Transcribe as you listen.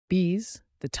Bees,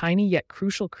 the tiny yet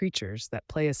crucial creatures that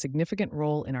play a significant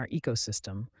role in our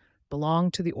ecosystem,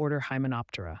 belong to the order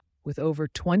Hymenoptera. With over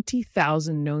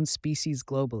 20,000 known species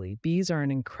globally, bees are an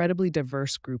incredibly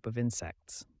diverse group of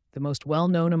insects. The most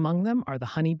well-known among them are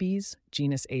the honeybees,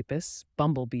 genus Apis,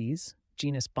 bumblebees,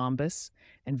 genus Bombus,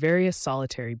 and various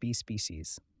solitary bee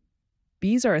species.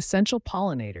 Bees are essential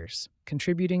pollinators,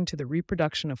 contributing to the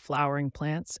reproduction of flowering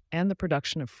plants and the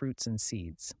production of fruits and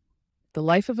seeds. The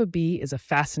life of a bee is a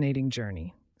fascinating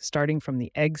journey, starting from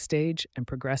the egg stage and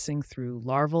progressing through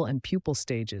larval and pupal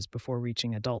stages before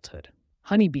reaching adulthood.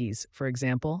 Honeybees, for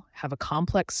example, have a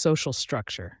complex social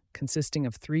structure consisting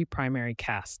of three primary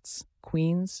castes: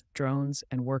 queens, drones,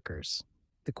 and workers.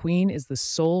 The queen is the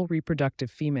sole reproductive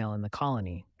female in the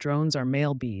colony. Drones are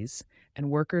male bees, and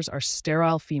workers are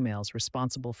sterile females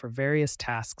responsible for various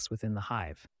tasks within the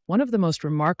hive. One of the most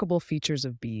remarkable features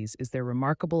of bees is their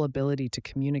remarkable ability to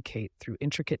communicate through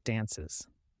intricate dances.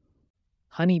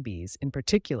 Honeybees, in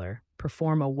particular,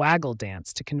 perform a waggle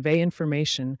dance to convey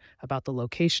information about the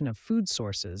location of food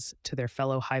sources to their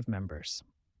fellow hive members.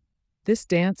 This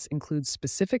dance includes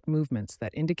specific movements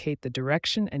that indicate the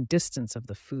direction and distance of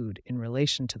the food in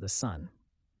relation to the sun.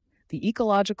 The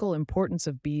ecological importance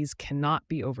of bees cannot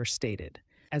be overstated,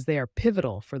 as they are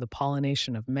pivotal for the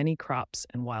pollination of many crops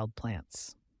and wild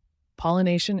plants.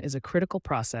 Pollination is a critical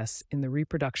process in the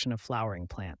reproduction of flowering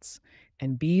plants,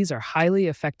 and bees are highly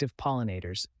effective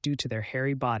pollinators due to their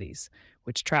hairy bodies,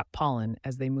 which trap pollen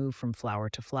as they move from flower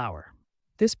to flower.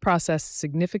 This process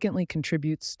significantly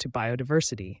contributes to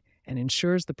biodiversity and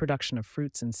ensures the production of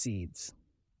fruits and seeds.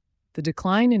 The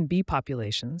decline in bee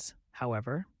populations,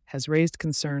 however, has raised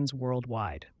concerns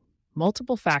worldwide.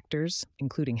 Multiple factors,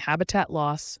 including habitat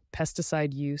loss,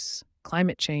 pesticide use,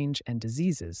 climate change, and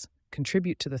diseases,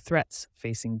 contribute to the threats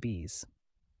facing bees.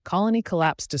 Colony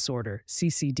collapse disorder,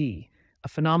 CCD, a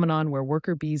phenomenon where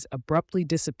worker bees abruptly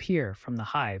disappear from the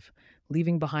hive,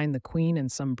 leaving behind the queen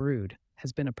and some brood,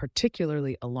 has been a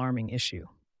particularly alarming issue.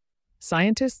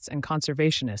 Scientists and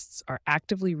conservationists are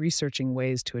actively researching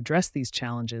ways to address these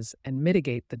challenges and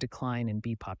mitigate the decline in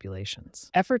bee populations.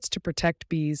 Efforts to protect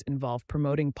bees involve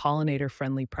promoting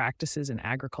pollinator-friendly practices in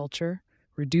agriculture,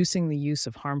 reducing the use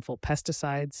of harmful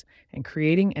pesticides, and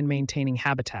creating and maintaining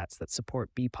habitats that support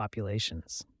bee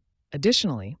populations.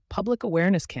 Additionally, public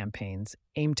awareness campaigns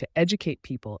aim to educate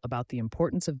people about the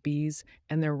importance of bees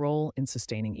and their role in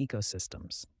sustaining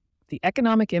ecosystems. The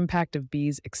economic impact of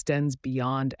bees extends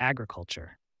beyond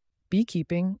agriculture.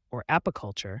 Beekeeping, or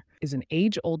apiculture, is an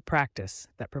age-old practice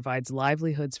that provides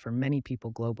livelihoods for many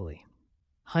people globally.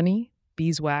 Honey,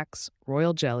 beeswax,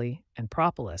 royal jelly, and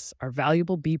propolis are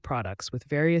valuable bee products with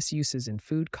various uses in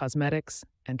food, cosmetics,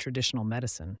 and traditional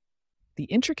medicine. The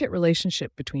intricate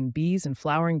relationship between bees and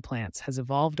flowering plants has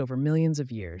evolved over millions of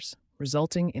years,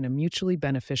 resulting in a mutually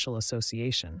beneficial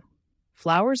association.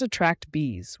 Flowers attract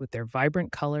bees with their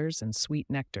vibrant colors and sweet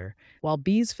nectar, while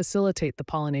bees facilitate the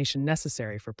pollination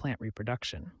necessary for plant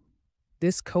reproduction.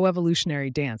 This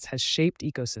coevolutionary dance has shaped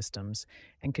ecosystems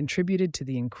and contributed to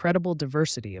the incredible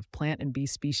diversity of plant and bee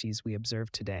species we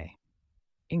observe today.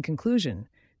 In conclusion,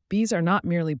 bees are not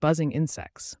merely buzzing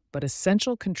insects, but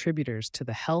essential contributors to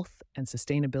the health and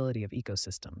sustainability of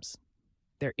ecosystems.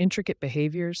 Their intricate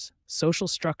behaviors, social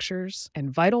structures,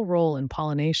 and vital role in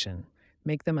pollination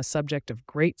make them a subject of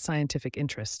great scientific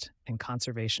interest and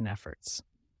conservation efforts.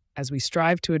 As we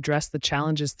strive to address the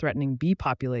challenges threatening bee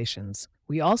populations,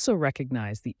 we also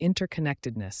recognize the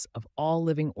interconnectedness of all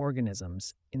living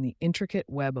organisms in the intricate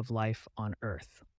web of life on Earth.